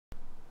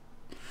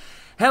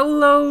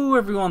Hello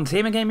everyone,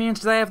 Tmmgamer, and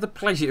today I have the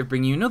pleasure of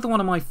bringing you another one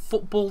of my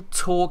football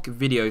talk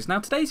videos. Now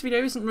today's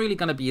video isn't really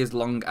going to be as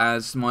long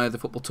as my other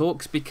football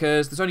talks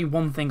because there's only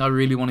one thing I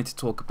really wanted to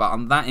talk about,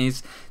 and that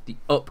is the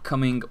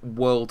upcoming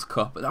World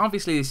Cup. And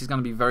obviously this is going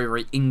to be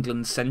very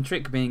England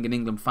centric, being an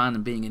England fan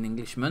and being an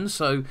Englishman,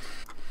 so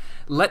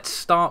let's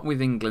start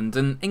with England.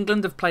 And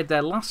England have played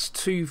their last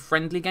two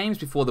friendly games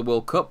before the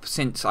World Cup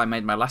since I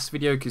made my last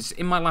video, because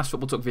in my last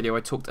Football Talk video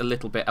I talked a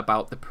little bit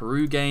about the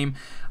Peru game.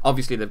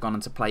 Obviously they've gone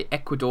on to play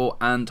Ecuador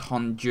and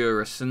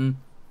Honduras, and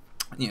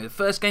the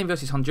first game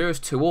versus Honduras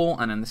 2-2,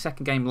 and then the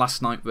second game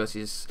last night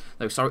versus,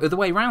 no sorry, other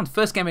way around.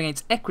 First game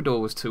against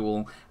Ecuador was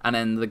 2-2, and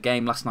then the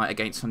game last night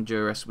against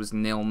Honduras was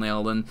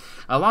 0-0. And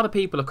a lot of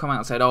people have come out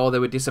and said, oh, they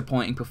were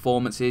disappointing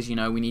performances, we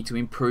need to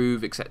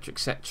improve, etc,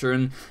 etc.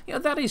 And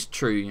that is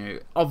true.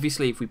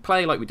 Obviously if we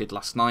play like we did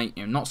last night,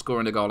 not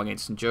scoring a goal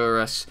against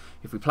Honduras,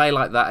 if we play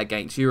like that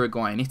against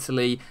Uruguay and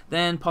Italy,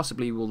 then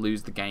possibly we'll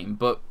lose the game.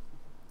 But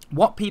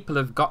what people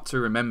have got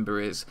to remember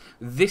is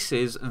this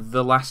is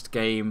the last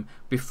game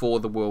before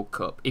the World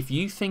Cup. If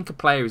you think a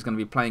player is going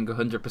to be playing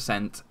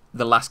 100%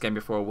 the last game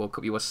before a World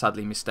Cup, you are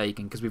sadly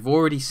mistaken, because we've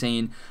already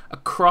seen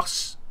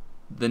across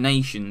the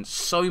nation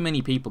so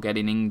many people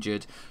getting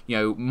injured.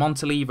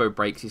 Montalivo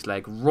breaks his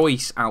leg,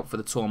 Royce out for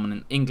the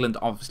tournament, England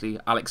obviously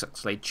Alex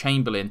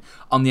Oxlade-Chamberlain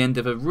on the end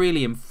of a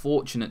really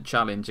unfortunate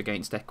challenge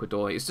against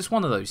Ecuador. It's just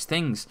one of those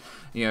things.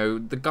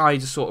 The guy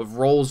just sort of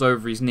rolls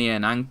over his knee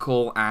and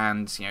ankle,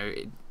 and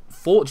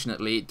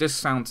fortunately, it does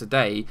sound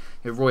today,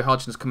 Roy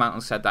Hodgson has come out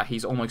and said that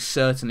he's almost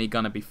certainly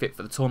going to be fit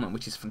for the tournament,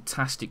 which is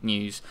fantastic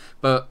news.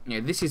 But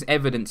this is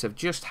evidence of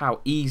just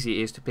how easy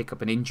it is to pick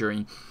up an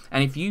injury.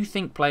 And if you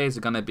think players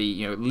are going to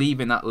be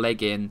leaving that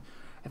leg in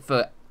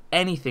for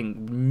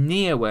anything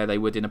near where they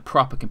would in a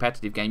proper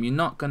competitive game, you're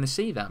not going to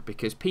see that,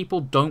 because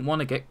people don't want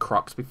to get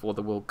crocs before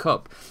the World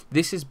Cup.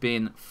 This has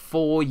been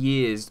 4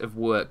 years of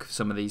work for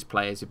some of these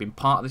players who've been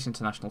part of this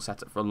international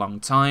setup for a long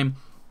time.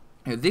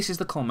 This is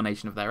the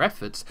culmination of their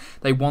efforts.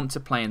 They want to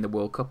play in the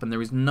World Cup, and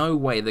there is no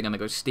way they're going to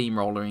go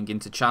steamrolling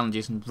into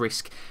challenges and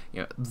risk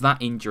that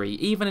injury.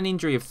 Even an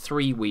injury of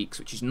 3 weeks,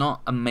 which is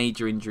not a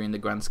major injury in the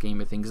grand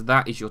scheme of things,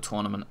 that is your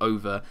tournament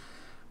over.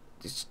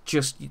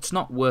 It's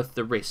not worth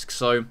the risk.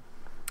 So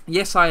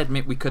yes, I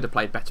admit we could have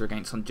played better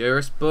against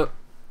Honduras, but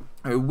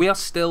we are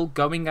still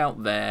going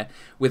out there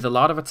with a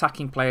lot of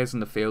attacking players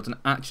in the field and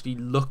actually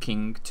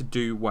looking to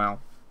do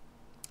well.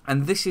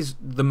 And this is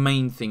the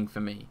main thing for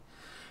me,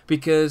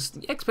 because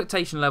the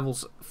expectation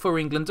levels for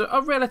England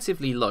are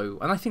relatively low,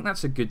 and I think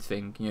that's a good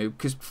thing,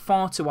 because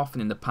far too often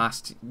in the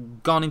past,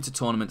 gone into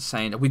tournaments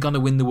saying, we're going to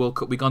win the World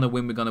Cup, we're going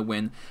to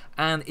win,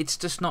 and it's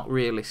just not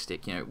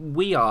realistic.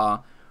 We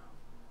are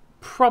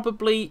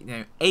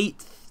probably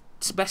 8th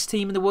best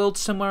team in the world,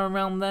 somewhere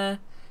around there.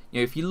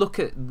 If you look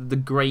at the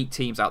great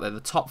teams out there,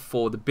 the top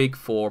 4, the big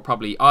 4,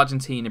 probably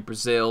Argentina,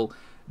 Brazil,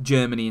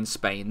 Germany and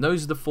Spain.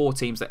 Those are the 4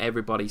 teams that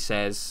everybody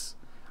says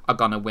are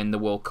going to win the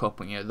World Cup.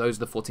 Those are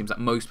the 4 teams that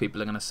most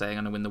people are going to say are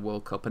going to win the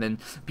World Cup. And then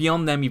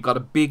beyond them, you've got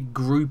a big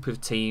group of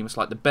teams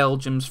like the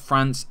Belgiums,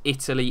 France,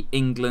 Italy,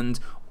 England,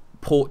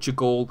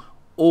 Portugal.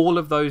 All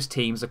of those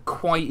teams are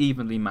quite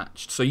evenly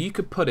matched. So you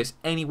could put us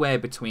anywhere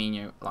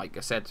between, like I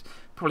said,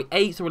 probably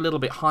 8th or a little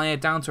bit higher,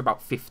 down to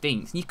about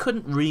 15th. You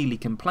couldn't really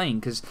complain,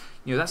 because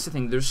that's the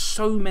thing. There's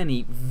so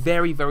many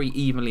very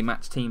evenly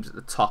matched teams at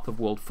the top of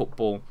world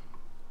football.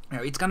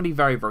 It's going to be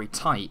very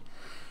tight.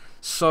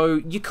 So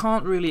you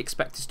can't really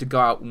expect us to go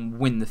out and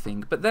win the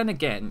thing. But then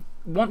again,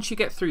 once you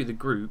get through the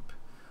group,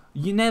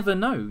 you never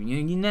know.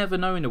 You never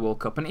know in the World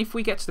Cup. And if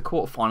we get to the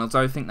quarterfinals,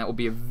 I think that will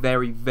be a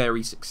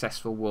very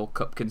successful World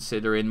Cup,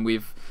 considering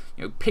we've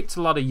picked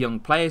a lot of young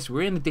players.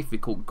 We're in a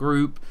difficult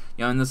group,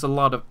 and there's a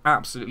lot of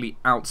absolutely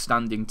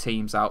outstanding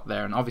teams out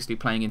there. And obviously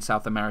playing in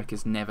South America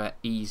is never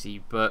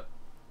easy. But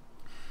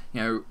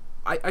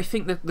I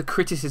think that the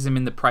criticism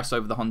in the press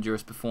over the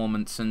Honduras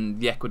performance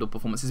and the Ecuador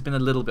performance has been a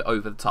little bit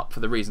over the top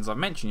for the reasons I've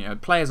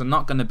mentioned. Players are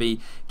not going to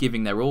be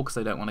giving their all because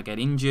they don't want to get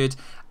injured,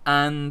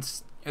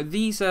 and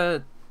these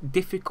are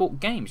difficult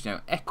games.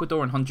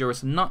 Ecuador and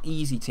Honduras are not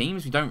easy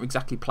teams. We don't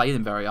exactly play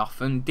them very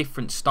often.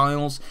 Different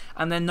styles,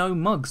 and they're no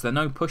mugs. They're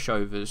no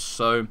pushovers.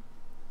 So,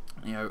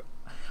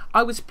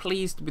 I was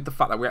pleased with the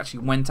fact that we actually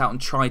went out and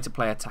tried to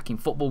play attacking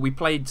football. We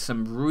played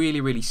some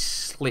really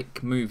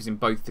slick moves in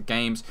both the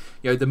games.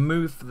 The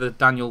move for the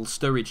Daniel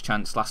Sturridge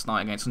chance last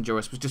night against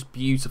Honduras was just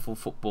beautiful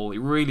football. It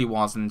really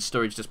was, and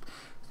Sturridge just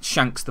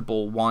shanks the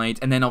ball wide.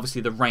 And then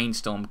obviously the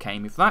rainstorm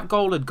came. If that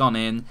goal had gone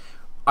in,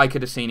 I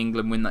could have seen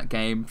England win that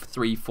game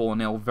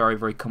 3-4-0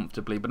 very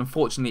comfortably, but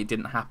unfortunately it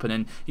didn't happen.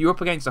 And you're up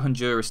against a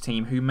Honduras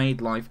team who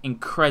made life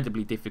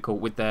incredibly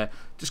difficult with their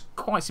just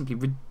quite simply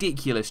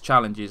ridiculous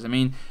challenges. I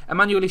mean,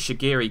 Emmanuel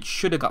Ishagiri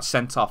should have got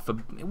sent off for,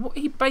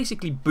 he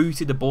basically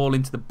booted the ball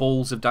into the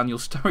balls of Daniel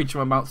Sturridge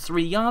from about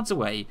 3 yards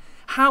away.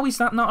 How is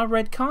that not a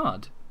red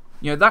card?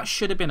 That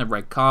should have been a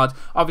red card.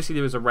 Obviously,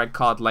 there was a red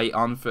card late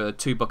on for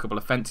 2 bookable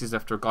offences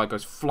after a guy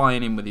goes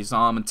flying in with his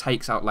arm and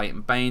takes out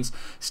Leighton Baines.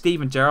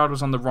 Steven Gerrard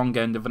was on the wrong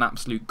end of an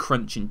absolute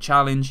crunching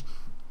challenge.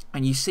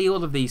 And you see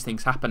all of these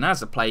things happen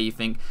as a player. You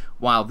think,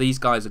 wow, these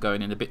guys are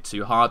going in a bit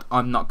too hard.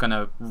 I'm not going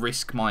to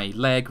risk my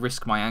leg,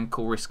 risk my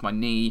ankle, risk my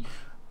knee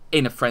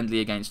in a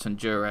friendly against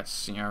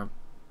Honduras. You know,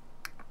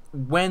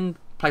 when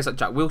players like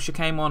Jack Wilshere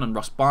came on and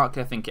Ross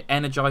Barkley, I think it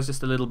energised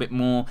us a little bit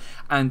more.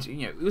 And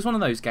you know, it was one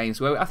of those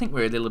games where I think we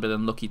were a little bit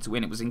unlucky to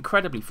win. It was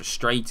incredibly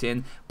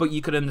frustrating, but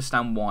you could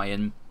understand why.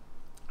 And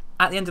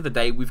at the end of the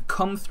day, we've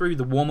come through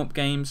the warm-up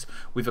games,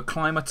 we've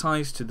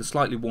acclimatised to the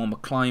slightly warmer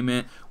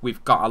climate,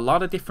 we've got a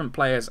lot of different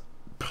players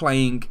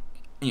playing,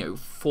 you know,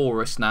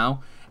 for us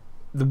now.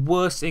 The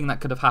worst thing that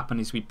could have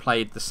happened is we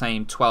played the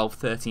same 12,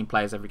 13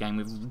 players every game.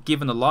 We've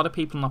given a lot of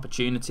people an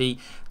opportunity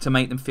to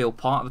make them feel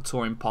part of the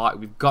touring party.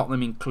 We've got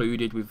them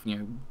included. We've, you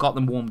know, got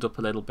them warmed up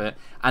a little bit,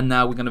 and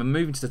now we're going to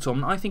move into the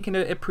tournament, I think, in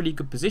a pretty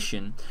good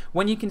position.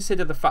 When you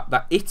consider the fact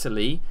that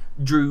Italy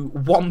drew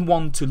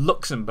 1-1 to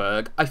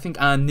Luxembourg, I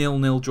think our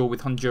 0-0 draw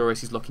with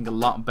Honduras is looking a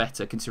lot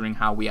better considering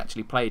how we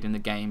actually played in the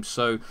game.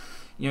 So,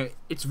 you know,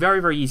 it's very,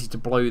 very easy to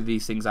blow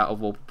these things out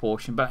of all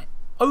proportion, but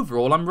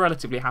overall, I'm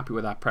relatively happy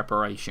with our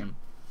preparation.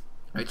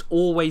 It's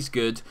always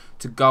good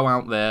to go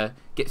out there,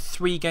 get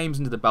 3 games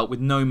under the belt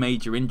with no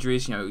major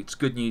injuries. You know, it's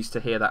good news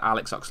to hear that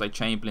Alex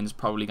Oxlade-Chamberlain is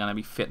probably going to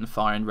be fit and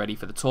firing ready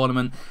for the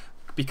tournament,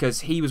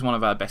 because he was one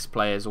of our best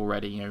players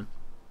already. You know,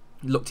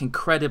 looked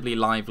incredibly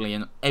lively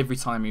and every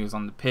time he was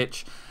on the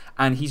pitch,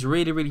 and he's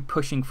really, really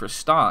pushing for a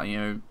start. You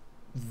know,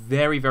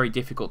 very, very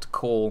difficult to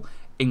call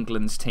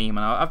England's team,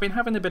 and I've been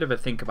having a bit of a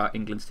think about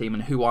England's team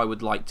and who I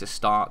would like to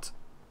start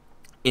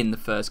in the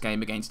first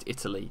game against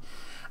Italy.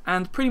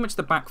 And pretty much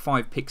the back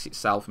 5 picks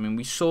itself. I mean,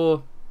 we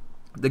saw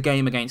the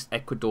game against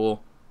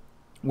Ecuador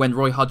when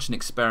Roy Hodgson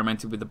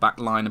experimented with the back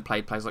line and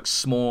played players like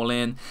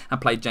Smalling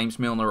and played James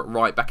Milner at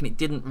right back, and it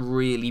didn't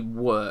really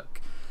work.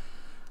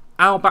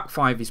 Our back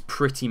 5 is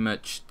pretty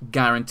much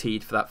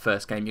guaranteed for that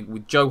first game,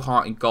 with Joe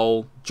Hart in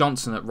goal,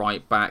 Johnson at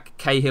right back,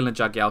 Cahill and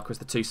Jagielka as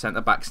the 2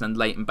 centre backs, and then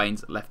Leighton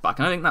Baines at left back.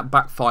 And I think that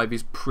back 5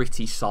 is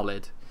pretty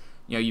solid.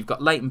 You know, you've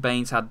got Leighton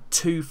Baines, had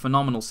 2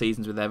 phenomenal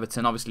seasons with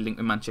Everton, obviously linked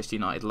with Manchester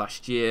United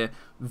last year.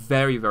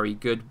 Very, very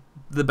good.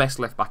 The best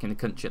left back in the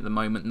country at the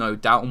moment, no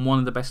doubt, and one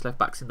of the best left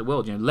backs in the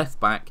world. You know, left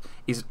back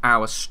is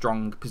our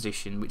strong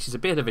position, which is a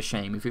bit of a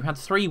shame. If we had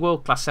 3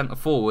 world-class centre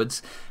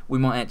forwards, we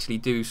might actually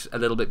do a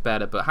little bit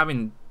better. But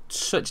having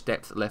such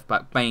depth at left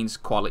back, Baines,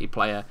 quality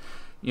player.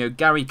 You know,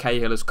 Gary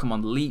Cahill has come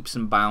on leaps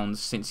and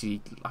bounds since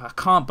I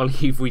can't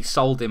believe we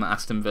sold him at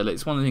Aston Villa.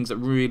 It's one of the things that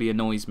really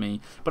annoys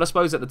me. But I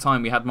suppose at the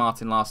time we had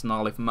Martin Larsson and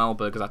Oliver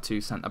Melberg as our 2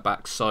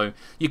 centre-backs, so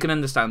you can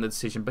understand the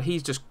decision. But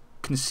he's just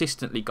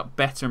consistently got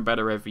better and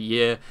better every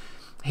year.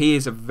 He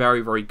is a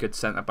very, very good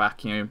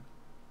centre-back. You know,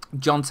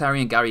 John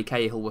Terry and Gary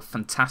Cahill were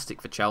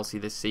fantastic for Chelsea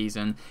this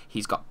season.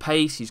 He's got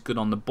pace, he's good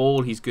on the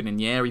ball, he's good in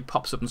the air, he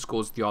pops up and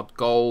scores the odd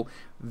goal.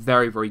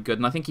 Very, very good.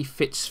 And I think he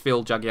fits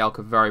Phil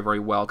Jagielka very, very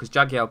well, because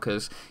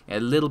Jagielka's a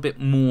little bit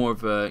more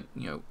of a,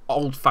 you know,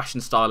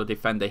 old-fashioned style of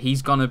defender.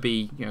 He's going to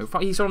be, you know,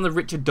 he's on the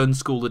Richard Dunn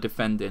school of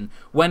defending.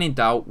 When in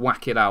doubt,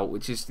 whack it out,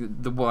 which is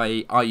the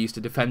way I used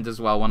to defend as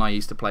well when I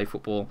used to play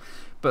football.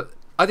 But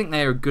I think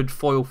they're a good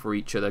foil for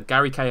each other.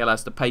 Gary Cahill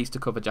has the pace to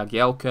cover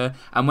Jagielka,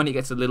 and when it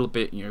gets a little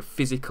bit, you know,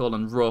 physical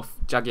and rough,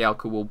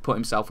 Jagielka will put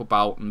himself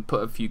about and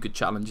put a few good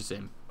challenges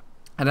in.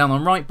 And then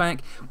on right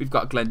back, we've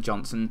got Glenn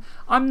Johnson.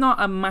 I'm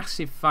not a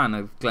massive fan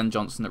of Glenn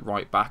Johnson at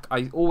right back.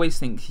 I always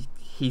think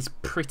he's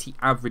pretty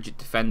average at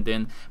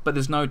defending, but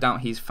there's no doubt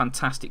he's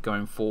fantastic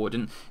going forward.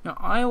 And you know,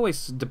 I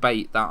always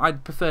debate that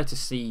I'd prefer to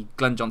see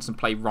Glenn Johnson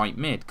play right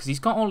mid, because he's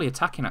got all the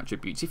attacking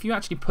attributes. If you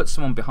actually put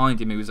someone behind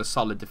him who is a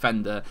solid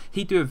defender,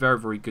 he'd do a very,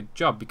 very good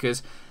job,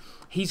 because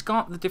he's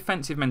got the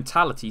defensive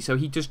mentality, so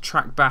he does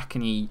track back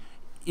and he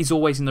is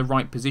always in the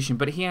right position,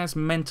 but he has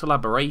mental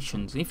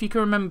aberrations. And if you can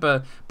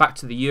remember back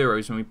to the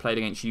Euros when we played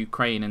against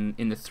Ukraine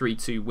in the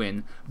 3-2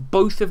 win,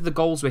 both of the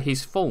goals were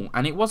his fault,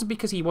 and it wasn't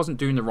because he wasn't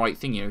doing the right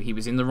thing. You know, he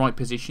was in the right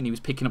position, he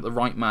was picking up the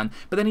right man,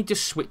 but then he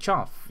just switched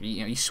off.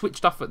 You know, he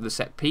switched off at the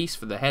set piece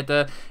for the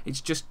header. It's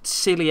just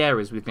silly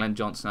errors with Glenn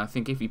Johnson. I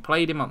think if he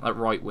played him on that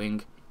right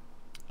wing,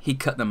 he'd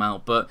cut them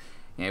out, but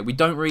yeah, we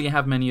don't really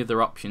have many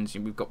other options.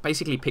 We've got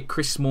basically picked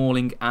Chris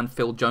Smalling and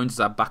Phil Jones as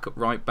our backup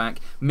right back.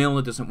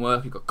 Milner doesn't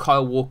work. We've got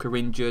Kyle Walker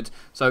injured,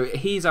 so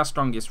he's our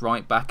strongest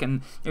right back,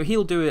 and you know,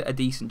 he'll do a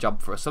decent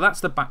job for us. So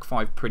that's the back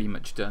 5 pretty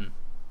much done.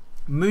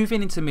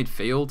 Moving into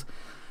midfield,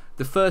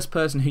 the first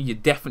person who you're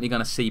definitely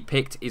going to see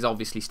picked is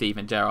obviously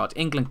Steven Gerrard,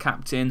 England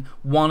captain,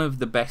 one of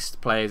the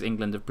best players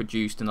England have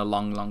produced in a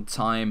long, long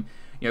time.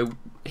 You know,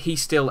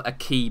 he's still a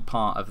key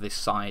part of this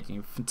side. You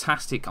know,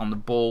 fantastic on the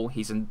ball.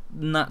 He's a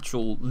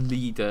natural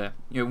leader.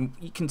 You know,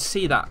 you can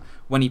see that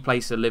when he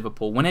plays for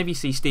Liverpool. Whenever you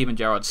see Steven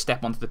Gerrard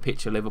step onto the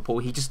pitch of Liverpool,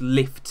 he just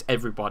lifts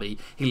everybody.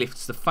 He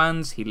lifts the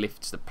fans. He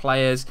lifts the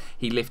players.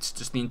 He lifts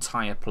just the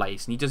entire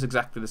place. And he does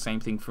exactly the same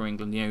thing for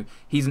England. You know,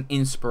 he's an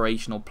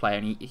inspirational player,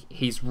 and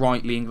he's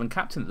rightly England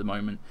captain at the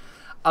moment.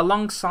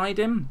 Alongside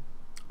him,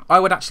 I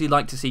would actually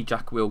like to see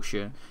Jack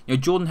Wilshere. You know,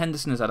 Jordan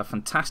Henderson has had a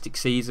fantastic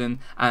season,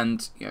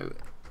 and you know,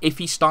 if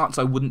he starts,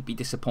 I wouldn't be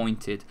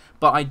disappointed.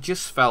 But I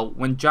just felt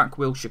when Jack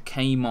Wilshere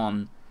came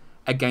on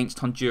against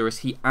Honduras,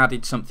 he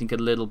added something a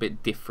little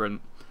bit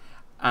different.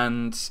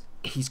 And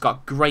he's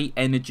got great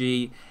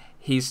energy.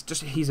 He's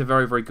a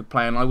very, very good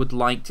player, and I would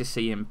like to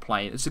see him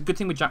play. It's a good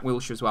thing with Jack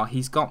Wilshere as well.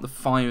 He's got the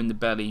fire in the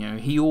belly. You know,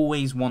 he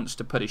always wants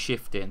to put a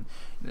shift in.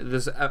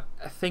 There's a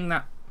thing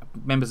that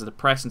members of the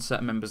press and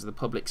certain members of the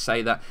public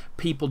say, that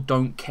people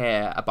don't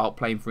care about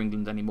playing for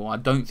England anymore. I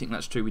don't think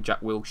that's true with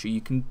Jack Wilshere. You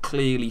can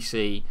clearly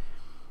see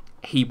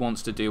he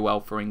wants to do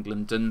well for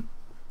England. And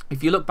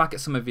if you look back at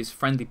some of his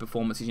friendly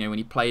performances, you know, when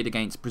he played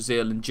against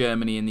Brazil and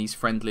Germany in these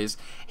friendlies,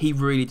 he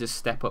really does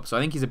step up. So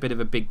I think he's a bit of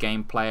a big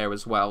game player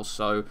as well.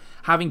 So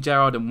having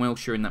Gerrard and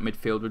Wilshere in that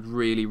midfield would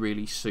really,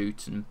 really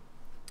suit. And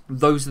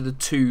those are the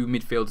two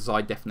midfielders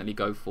I definitely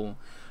go for.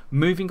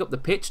 Moving up the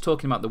pitch,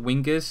 talking about the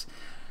wingers,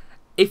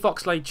 if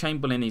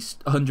Oxlade-Chamberlain is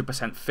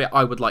 100% fit,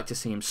 I would like to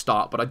see him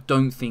start, but I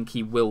don't think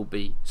he will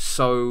be.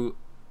 So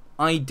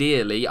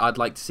ideally, I'd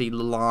like to see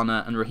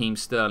Lallana and Raheem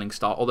Sterling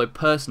start, although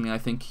personally I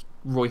think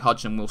Roy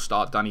Hodgson will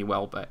start Danny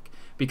Welbeck,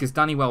 because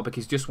Danny Welbeck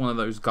is just one of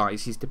those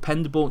guys. He's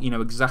dependable. You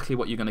know exactly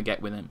what you're going to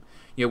get with him.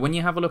 You know, when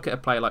you have a look at a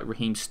player like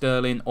Raheem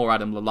Sterling or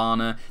Adam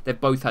Lallana, they've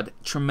both had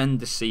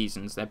tremendous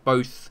seasons. They're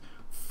both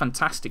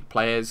fantastic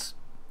players,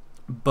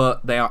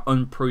 but they are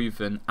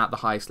unproven at the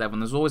highest level.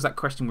 And there's always that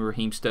question with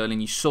Raheem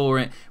Sterling. You saw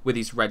it with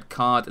his red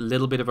card, a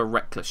little bit of a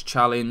reckless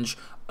challenge,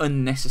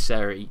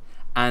 unnecessary.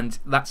 And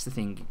that's the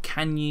thing.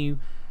 Can you,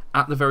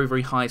 at the very,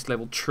 very highest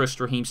level, trust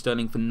Raheem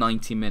Sterling for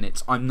 90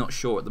 minutes? I'm not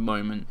sure at the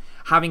moment.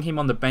 Having him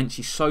on the bench,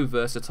 he's so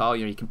versatile.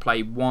 You know, he can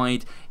play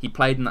wide. He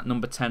played in that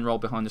number 10 role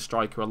behind the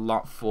striker a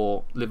lot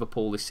for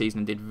Liverpool this season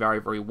and did very,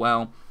 very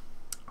well.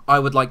 I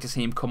would like to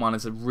see him come on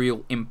as a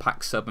real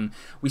impact sub, and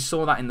we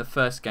saw that in the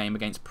first game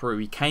against Peru.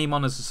 He came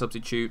on as a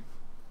substitute,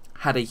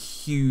 had a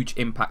huge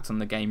impact on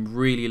the game,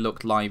 really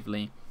looked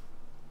lively.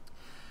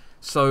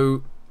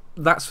 So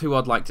that's who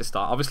I'd like to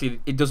start. Obviously,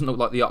 it doesn't look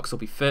like the Ox will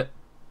be fit,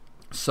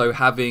 so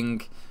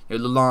having, you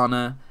know,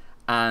 Lallana,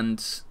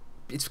 and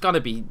it's going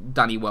to be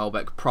Danny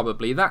Welbeck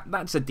probably.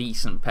 That's a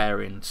decent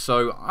pairing,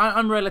 so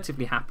I'm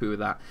relatively happy with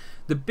that.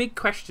 The big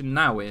question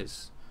now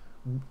is,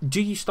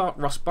 do you start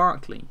Ross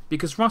Barkley?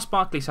 Because Ross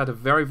Barkley's had a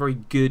very, very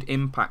good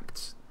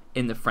impact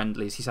in the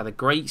friendlies. He's had a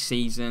great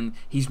season.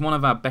 He's one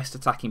of our best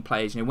attacking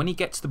players. You know, when he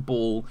gets the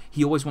ball,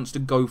 he always wants to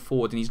go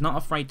forward, and he's not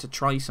afraid to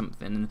try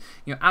something. And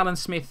you know, Alan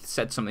Smith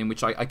said something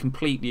which I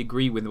completely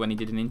agree with when he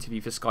did an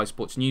interview for Sky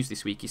Sports News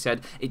this week. He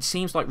said, it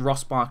seems like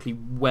Ross Barkley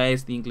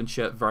wears the England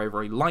shirt very,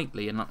 very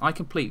lightly, and I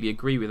completely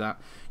agree with that.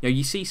 You know,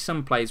 you see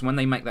some players, when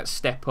they make that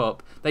step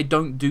up, they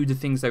don't do the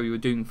things they were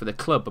doing for the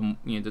club, and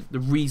you know, the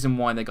reason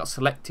why they got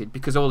selected,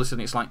 because all of a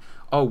sudden it's like,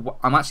 oh,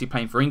 I'm actually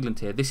playing for England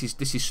here. This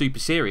is super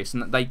serious,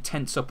 and they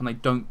tense up and they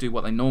don't do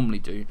what they normally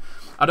do.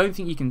 I don't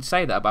think you can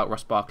say that about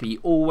Ross Barkley. He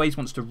always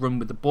wants to run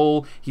with the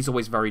ball. He's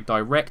always very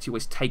direct. He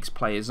always takes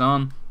players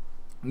on.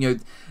 You know,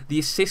 the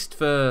assist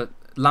for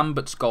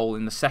Lambert's goal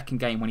in the second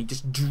game, when he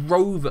just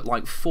drove at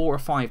like 4 or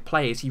 5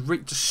 players, he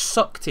just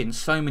sucked in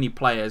so many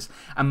players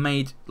and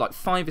made like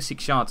 5 or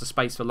 6 yards of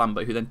space for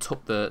Lambert, who then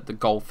took the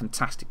goal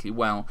fantastically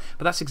well.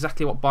 But that's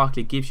exactly what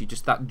Barkley gives you,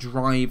 just that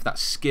drive, that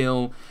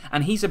skill,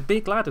 and he's a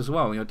big lad as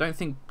well. You know,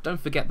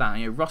 don't forget that.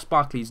 You know, Ross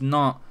Barkley's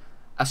not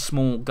a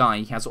small guy.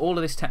 He has all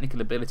of this technical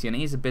ability, and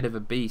he's a bit of a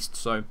beast.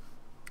 So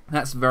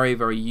that's very,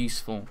 very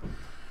useful.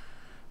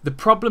 The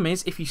problem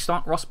is, if you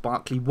start Ross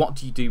Barkley, what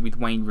do you do with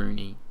Wayne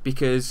Rooney?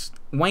 Because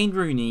Wayne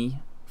Rooney,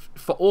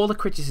 for all the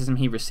criticism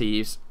he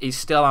receives, is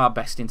still our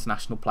best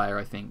international player,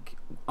 I think.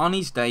 On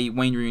his day,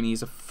 Wayne Rooney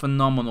is a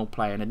phenomenal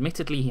player, and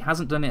admittedly, he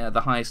hasn't done it at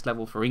the highest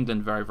level for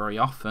England very, very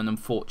often,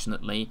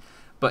 unfortunately,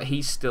 but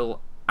he's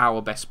still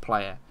our best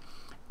player.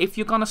 If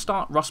you're going to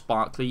start Ross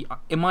Barkley,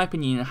 in my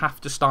opinion, you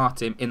have to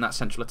start him in that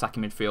central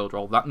attacking midfield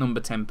role, that number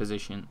 10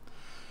 position.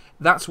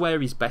 That's where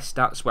he's best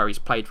at. That's where he's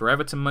played for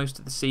Everton most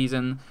of the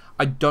season.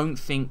 I don't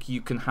think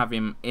you can have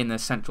him in a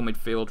central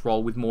midfield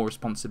role with more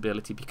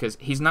responsibility, because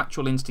his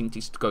natural instinct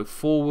is to go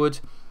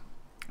forward.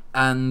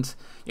 And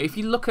if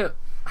you look at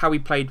how he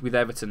played with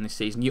Everton this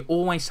season, you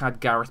always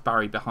had Gareth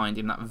Barry behind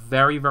him, that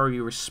very, very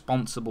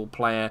responsible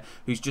player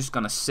who's just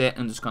going to sit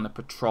and just going to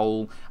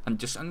patrol.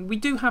 And we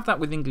do have that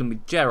with England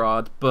with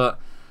Gerrard,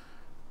 but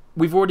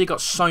we've already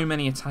got so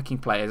many attacking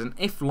players. And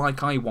if,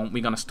 like I want,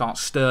 we're going to start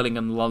Sterling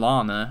and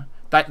Lallana,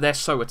 they're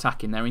so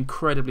attacking. They're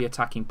incredibly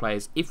attacking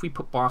players. If we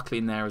put Barkley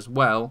in there as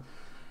well,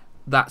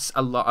 that's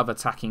a lot of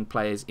attacking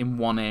players in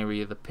one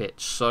area of the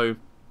pitch. So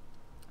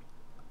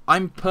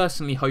I'm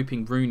personally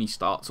hoping Rooney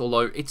starts,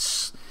 although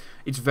it's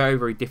very,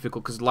 very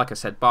difficult because, like I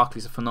said,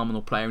 Barkley's a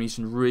phenomenal player and he's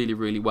done really,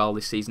 really well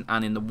this season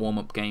and in the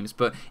warm-up games.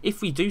 But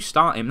if we do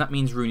start him, that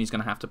means Rooney's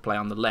going to have to play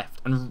on the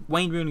left. And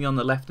Wayne Rooney on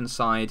the left-hand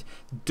side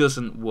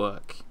doesn't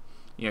work.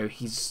 You know,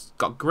 he's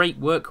got great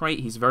work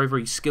rate. He's very,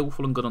 very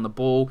skillful and good on the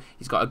ball.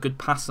 He's got a good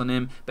pass on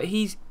him. But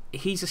he's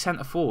a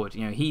centre forward.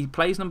 You know, he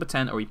plays number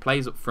 10, or he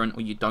plays up front,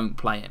 or you don't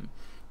play him.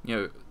 You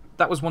know,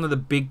 that was one of the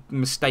big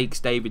mistakes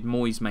David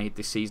Moyes made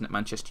this season at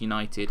Manchester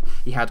United.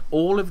 He had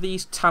all of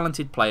these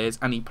talented players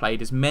and he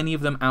played as many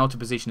of them out of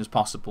position as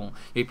possible.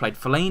 He played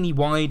Fellaini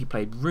wide, he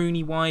played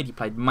Rooney wide, he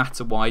played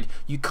Mata wide.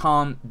 You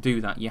can't do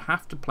that. You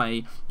have to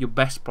play your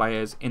best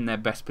players in their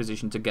best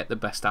position to get the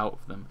best out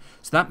of them.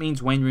 So that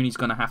means Wayne Rooney's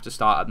going to have to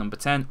start at number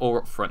 10 or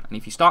up front. And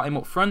if you start him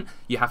up front,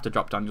 you have to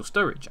drop Daniel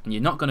Sturridge. And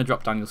you're not going to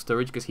drop Daniel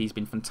Sturridge because he's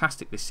been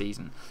fantastic this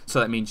season. So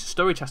that means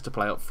Sturridge has to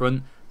play up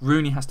front,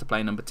 Rooney has to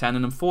play number 10,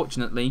 and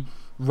unfortunately,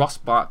 Ross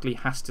Barkley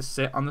has to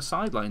sit on the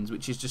sidelines,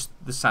 which is just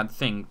the sad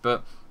thing.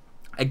 But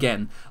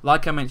again,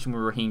 like I mentioned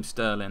with Raheem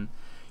Sterling,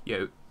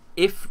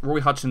 if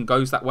Roy Hodgson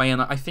goes that way,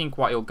 and I think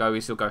what he'll go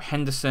is he'll go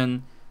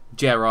Henderson,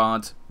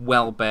 Gerrard,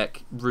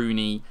 Welbeck,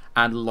 Rooney,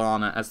 and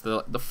Lana as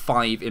the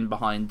 5 in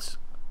behind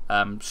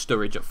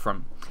Sturridge up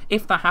front.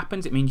 If that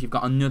happens, it means you've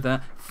got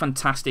another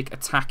fantastic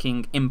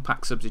attacking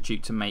impact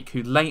substitute to make,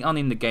 who late on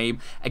in the game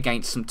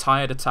against some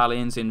tired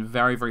Italians in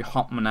very, very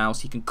hot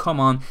Manaus, he can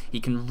come on, he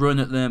can run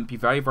at them, be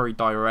very, very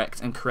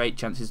direct and create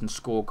chances and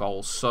score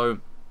goals. So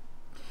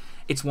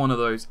it's one of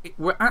those.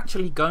 We're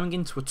actually going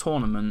into a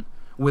tournament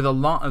with a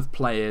lot of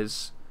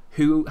players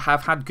who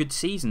have had good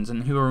seasons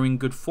and who are in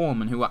good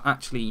form and who are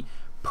actually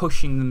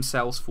pushing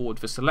themselves forward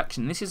for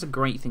selection. This is a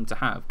great thing to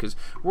have, because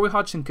Roy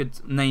Hodgson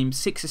could name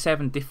 6 or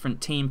 7 different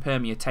team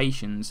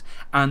permutations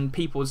and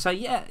people would say,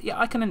 yeah,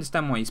 I can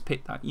understand why he's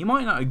picked that. You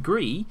might not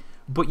agree,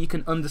 but you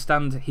can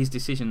understand his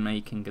decision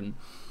making.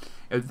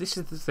 And this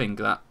is the thing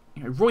that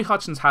Roy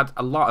Hodgson's had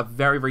a lot of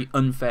very, very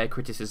unfair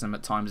criticism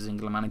at times as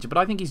England manager, but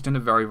I think he's done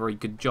a very, very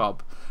good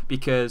job,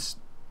 because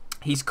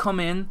he's come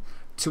in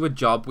to a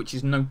job which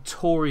is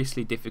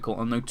notoriously difficult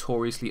and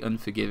notoriously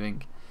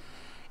unforgiving.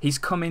 He's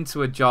come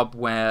into a job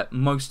where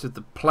most of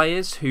the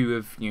players who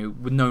have,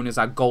 were known as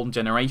our golden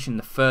generation,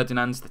 the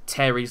Ferdinands, the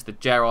Terrys, the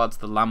Gerrards,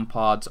 the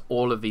Lampards,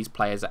 all of these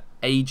players are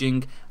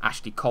aging.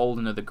 Ashley Cole,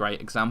 another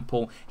great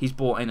example. He's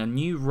brought in a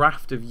new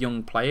raft of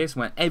young players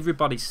when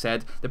everybody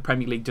said the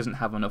Premier League doesn't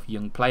have enough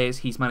young players.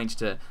 He's managed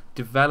to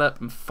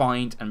develop and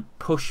find and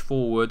push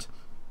forward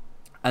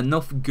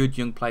enough good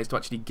young players to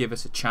actually give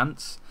us a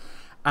chance.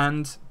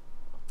 And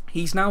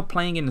he's now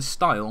playing in a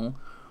style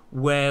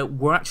where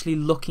we're actually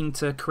looking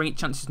to create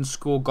chances and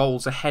score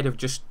goals ahead of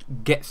just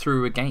get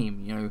through a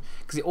game,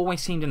 because it always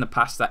seemed in the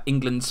past that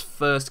England's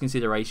first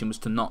consideration was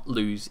to not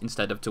lose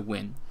instead of to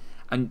win.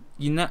 And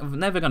you're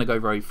never going to go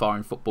very far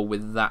in football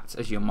with that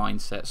as your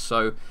mindset.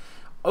 So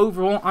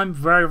overall, I'm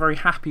very, very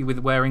happy with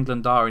where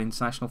England are in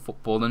international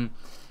football. And,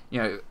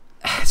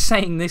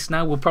 saying this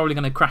now, we're probably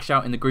going to crash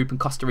out in the group and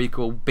Costa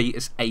Rica will beat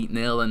us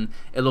 8-0 and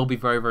it'll all be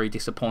very, very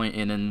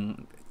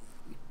disappointing.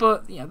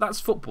 But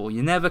that's football.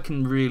 You never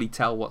can really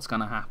tell what's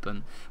going to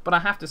happen. But I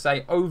have to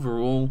say,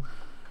 overall,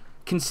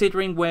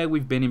 considering where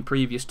we've been in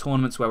previous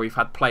tournaments where we've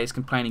had players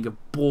complaining of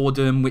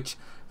boredom, which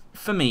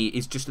for me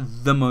is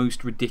just the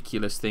most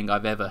ridiculous thing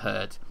I've ever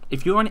heard.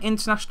 If you're an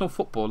international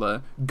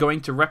footballer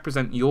going to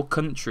represent your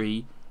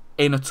country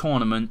in a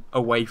tournament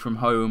away from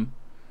home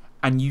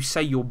and you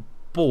say you're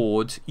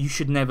bored, you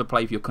should never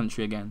play for your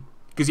country again.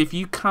 Because if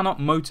you cannot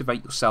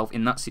motivate yourself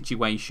in that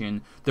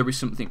situation, there is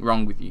something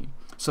wrong with you.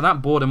 So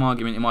that boredom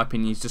argument, in my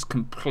opinion, is just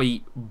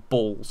complete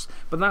balls.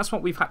 But that's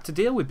what we've had to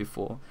deal with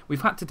before.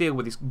 We've had to deal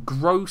with this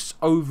gross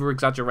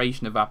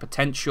over-exaggeration of our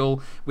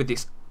potential, with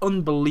this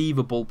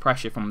unbelievable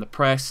pressure from the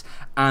press,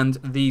 and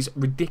these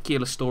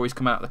ridiculous stories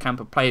coming out of the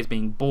camp of players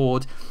being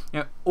bored.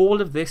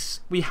 All of this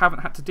we haven't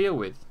had to deal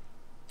with.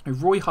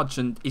 Roy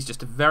Hodgson is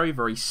just a very,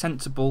 very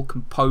sensible,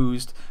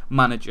 composed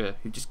manager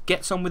who just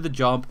gets on with the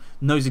job,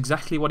 knows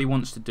exactly what he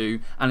wants to do,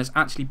 and has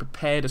actually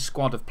prepared a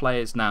squad of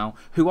players now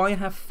who I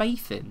have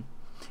faith in.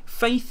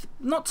 Faith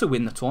not to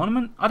win the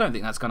tournament. I don't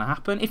think that's going to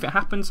happen. If it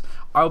happens,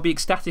 I'll be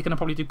ecstatic and I'll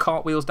probably do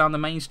cartwheels down the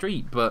main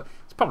street, but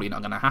it's probably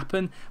not going to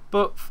happen.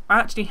 But I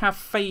actually have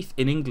faith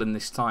in England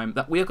this time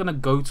that we are going to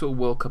go to a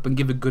World Cup and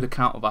give a good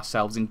account of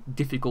ourselves in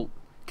difficult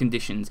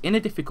conditions, in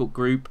a difficult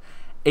group,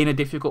 in a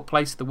difficult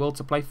place of the world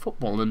to play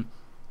football. And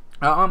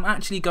I'm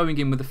actually going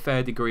in with a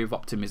fair degree of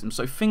optimism.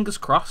 So fingers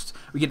crossed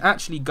we can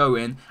actually go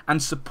in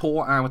and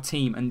support our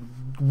team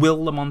and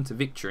will them on to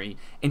victory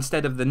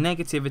instead of the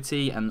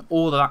negativity and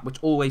all of that which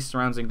always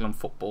surrounds England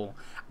football.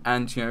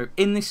 And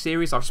in this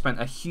series I've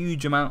spent a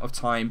huge amount of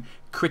time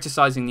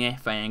criticising the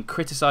FA and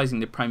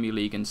criticising the Premier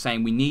League and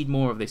saying we need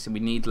more of this and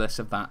we need less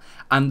of that.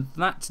 And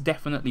that's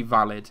definitely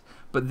valid.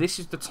 But this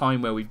is the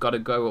time where we've got to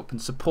go up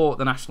and support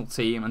the national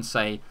team and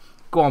say,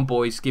 go on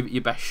boys, give it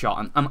your best shot.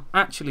 And I'm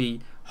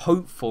actually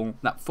hopeful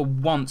that for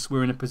once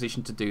we're in a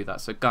position to do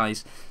that. So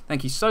guys,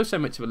 thank you so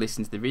much for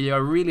listening to the video. I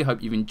really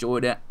hope you've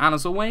enjoyed it, and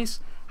as always,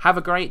 have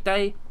a great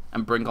day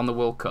and bring on the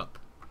World Cup.